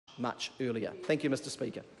much earlier. Thank you, Mr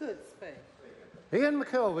Speaker. Good speak. Ian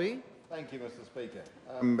McKelvie. Thank you, Mr Speaker.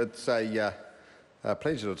 It's a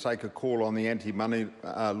pleasure to take a call on the Anti-Money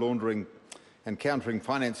Laundering and Countering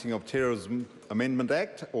Financing of Terrorism Amendment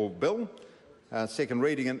Act, or Bill, second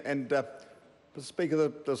reading. Mr Speaker,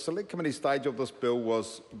 the Select Committee stage of this bill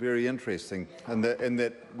was very interesting in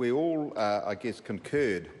that we all, I guess,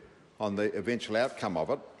 concurred on the eventual outcome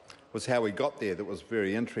of it. Was how we got there that was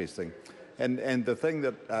very interesting. And the thing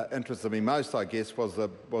that interested me most, I guess, was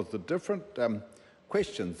the different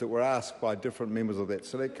questions that were asked by different members of that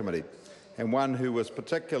Select Committee. And one who was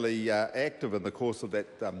particularly active in the course of that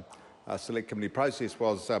Select Committee process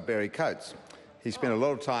was Barry Coates. He spent a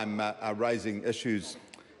lot of time raising issues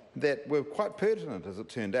that were quite pertinent, as it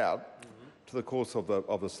turned out, to the course of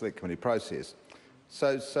the Select Committee process.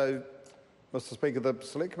 So, Mr Speaker, the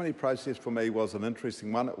Select Committee process for me was an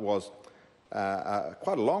interesting one. It was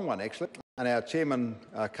quite a long one, actually, and our chairman,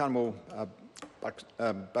 Kanwal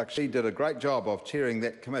Bakshi, did a great job of chairing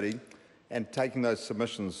that committee and taking those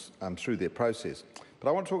submissions through their process. But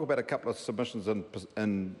I want to talk about a couple of submissions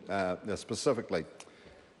specifically,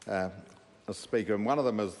 Mr Speaker, and one of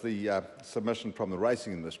them is the submission from the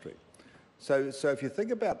racing industry. So if you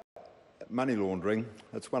think about money laundering,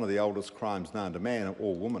 it's one of the oldest crimes known to man,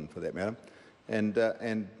 or woman for that matter, and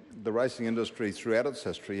the racing industry throughout its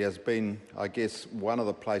history has been, I guess, one of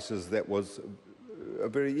the places that was a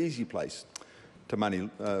very easy place to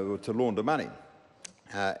launder money,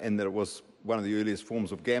 and that it was one of the earliest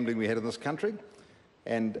forms of gambling we had in this country,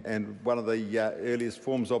 and one of the earliest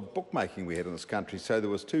forms of bookmaking we had in this country. So there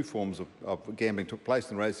was two forms of gambling took place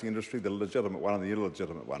in the racing industry, the legitimate one and the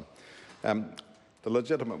illegitimate one. The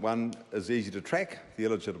legitimate one is easy to track, the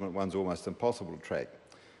illegitimate one's almost impossible to track.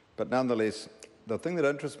 But nonetheless, the thing that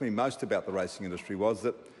interests me most about the racing industry was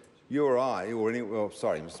that you or I, or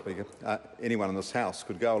Mr Speaker, anyone in this House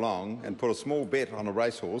could go along and put a small bet on a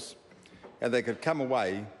racehorse, and they could come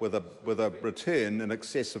away with a return in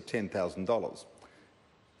excess of $10,000.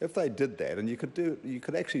 If they did that, and you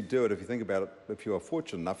could actually do it if you think about it, if you were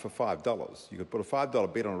fortunate enough, for $5. You could put a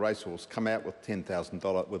 $5 bet on a racehorse, come out with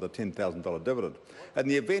 $10,000 with a $10,000 dividend. In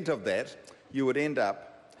the event of that, you would end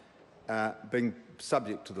up being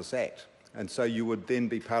subject to this Act, and so you would then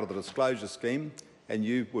be part of the disclosure scheme, and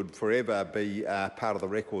you would forever be part of the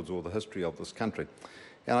records or the history of this country.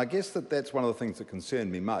 And I guess that's one of the things that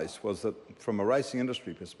concerned me most, was that from a racing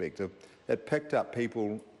industry perspective, it picked up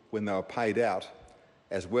people when they were paid out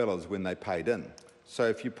as well as when they paid in. So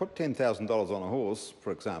if you put $10,000 on a horse,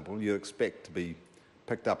 for example, you expect to be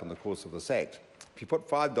picked up in the course of this Act. If you put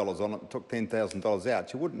 $5 on it and took $10,000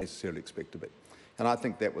 out, you wouldn't necessarily expect to be. And I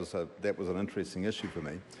think that was an interesting issue for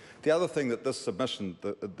me. The other thing that this submission,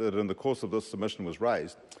 that in the course of this submission was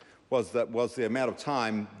raised, was the amount of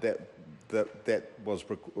time that was,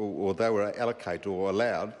 or they were allocated or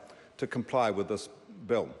allowed to comply with this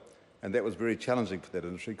bill. And that was very challenging for that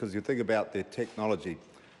industry, because you think about their technology,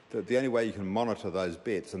 the only way you can monitor those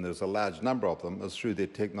bets, and there's a large number of them, is through their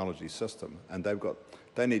technology system. And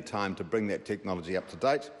they need time to bring that technology up to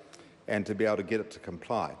date and to be able to get it to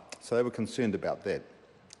comply. So they were concerned about that.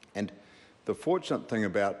 And the fortunate thing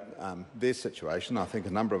about their situation, I think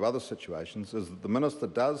a number of other situations, is that the Minister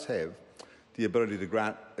does have the ability to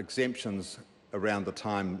grant exemptions around the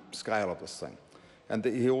time scale of this thing. And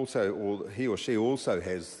he or she also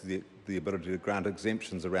has the ability to grant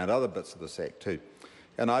exemptions around other bits of this Act too.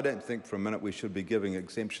 And I don't think for a minute we should be giving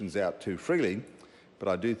exemptions out too freely, but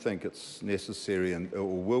I do think it's necessary, or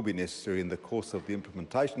will be necessary in the course of the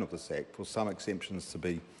implementation of this Act, for some exemptions to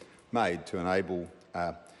be made to enable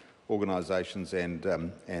organisations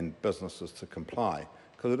and businesses to comply,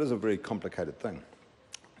 because it is a very complicated thing.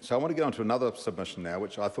 So I want to get on to another submission now,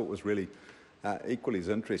 which I thought was really equally as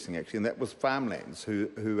interesting, actually, and that was Farmlands,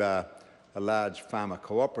 who are a large farmer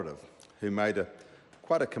cooperative, who made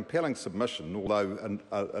quite a compelling submission, although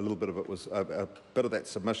a little bit of it was a bit of that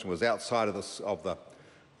submission was outside of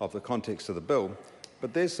the context of the bill.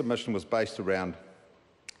 But their submission was based around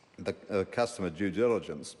the customer due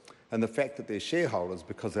diligence and the fact that their shareholders,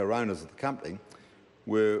 because they're owners of the company,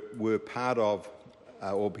 were part of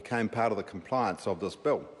or became part of the compliance of this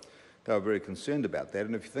bill. They were very concerned about that.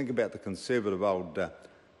 And if you think about the conservative old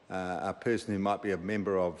person who might be a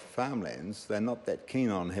member of Farmlands, they're not that keen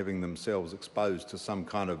on having themselves exposed to some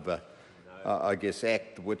kind of, I guess,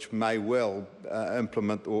 act which may well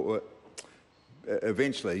implement or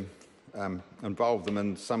eventually involve them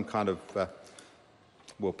in some kind of,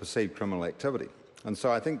 perceived criminal activity. And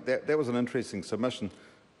so I think that was an interesting submission.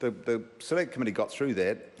 The Select Committee got through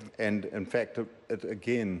that, and in fact it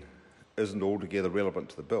again isn't altogether relevant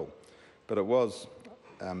to the bill. But it was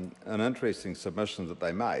an interesting submission that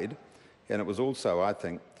they made, and it was also, I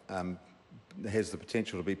think, has the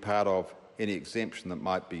potential to be part of any exemption that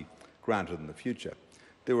might be granted in the future.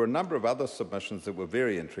 There were a number of other submissions that were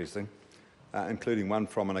very interesting, including one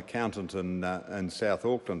from an accountant in South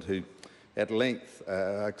Auckland who at length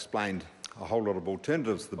explained a whole lot of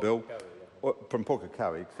alternatives to the bill. From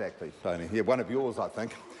Pukekohe, exactly, Tony. Yeah, one of yours, I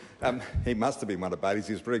think. He must have been one of Bailey's.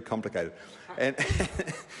 He was very complicated.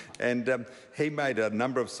 And he made a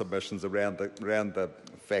number of submissions around the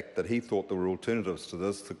fact that he thought there were alternatives to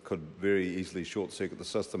this that could very easily short-circuit the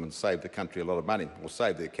system and save the country a lot of money, or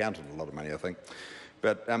save the accountant a lot of money, I think.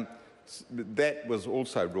 But that was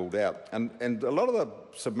also ruled out. And a lot of the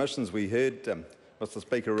submissions we heard, Mr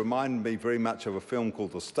Speaker, remind me very much of a film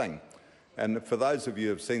called The Sting. And for those of you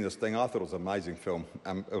who have seen The Sting, I thought it was an amazing film.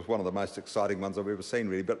 It was one of the most exciting ones I've ever seen,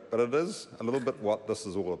 really. But it is a little bit what this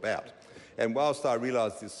is all about. And whilst I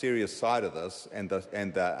realise the serious side of this, and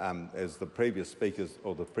as the previous speakers,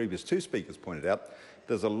 or the previous two speakers pointed out,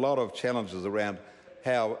 there's a lot of challenges around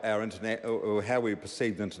how how we're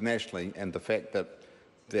perceived internationally, and the fact that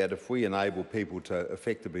if we enable people to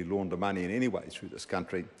effectively launder money in any way through this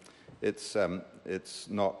country, it's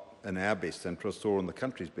not in our best interest or in the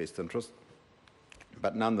country's best interest.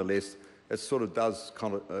 But nonetheless, it sort of does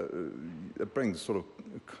it brings sort of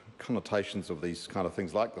connotations of these kind of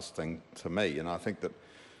things like this thing to me, and I think that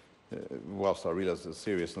whilst I realise the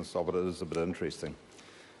seriousness of it, it is a bit interesting.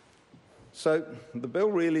 So the bill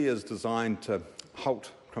really is designed to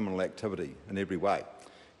halt criminal activity in every way,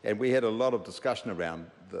 and we had a lot of discussion around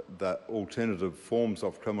the alternative forms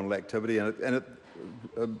of criminal activity, and it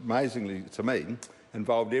amazingly to me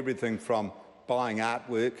involved everything from buying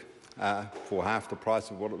artwork for half the price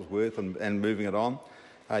of what it was worth and moving it on.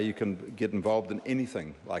 You can get involved in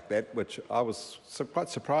anything like that, which I was quite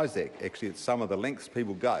surprised at, actually, at some of the lengths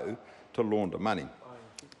people go to launder money.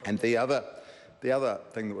 And the other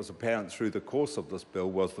thing that was apparent through the course of this bill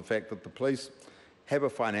was the fact that the police have a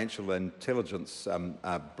financial intelligence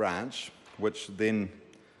branch, which then,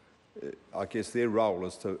 I guess their role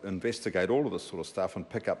is to investigate all of this sort of stuff and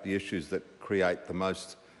pick up the issues that create the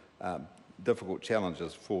most difficult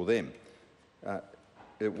challenges for them.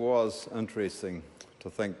 It was interesting to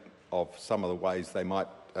think of some of the ways they might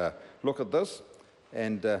look at this,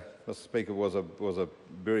 and Mr Speaker, was a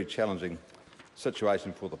very challenging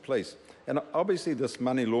situation for the police. And obviously this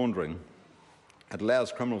money laundering, it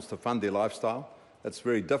allows criminals to fund their lifestyle. It's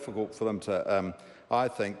very difficult for them to, I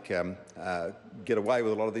think, get away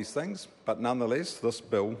with a lot of these things, but nonetheless this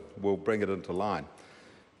bill will bring it into line.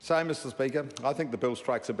 So, Mr Speaker, I think the bill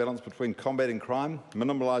strikes a balance between combating crime,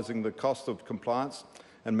 minimalising the cost of compliance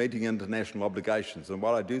and meeting international obligations. And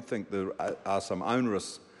while I do think there are some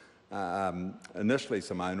onerous, initially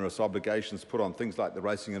some onerous obligations put on things like the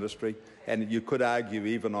racing industry, and you could argue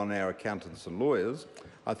even on our accountants and lawyers,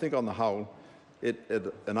 I think on the whole it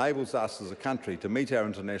enables us as a country to meet our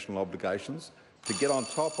international obligations, to get on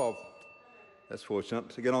top of, that's fortunate,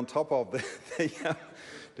 to get on top of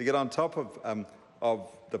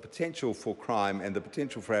the potential for crime and the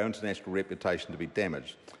potential for our international reputation to be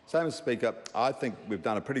damaged. So, Mr Speaker, I think we've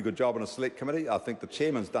done a pretty good job in a select committee. I think the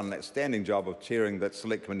chairman's done an outstanding job of chairing that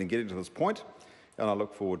select committee and getting to this point, and I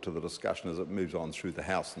look forward to the discussion as it moves on through the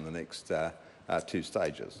House in the next two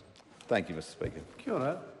stages. Thank you, Mr Speaker. Kia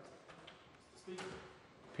ora.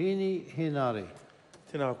 Pini Henare.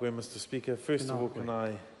 Tēnā koe, Mr Speaker. First of all, can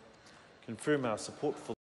I confirm our support for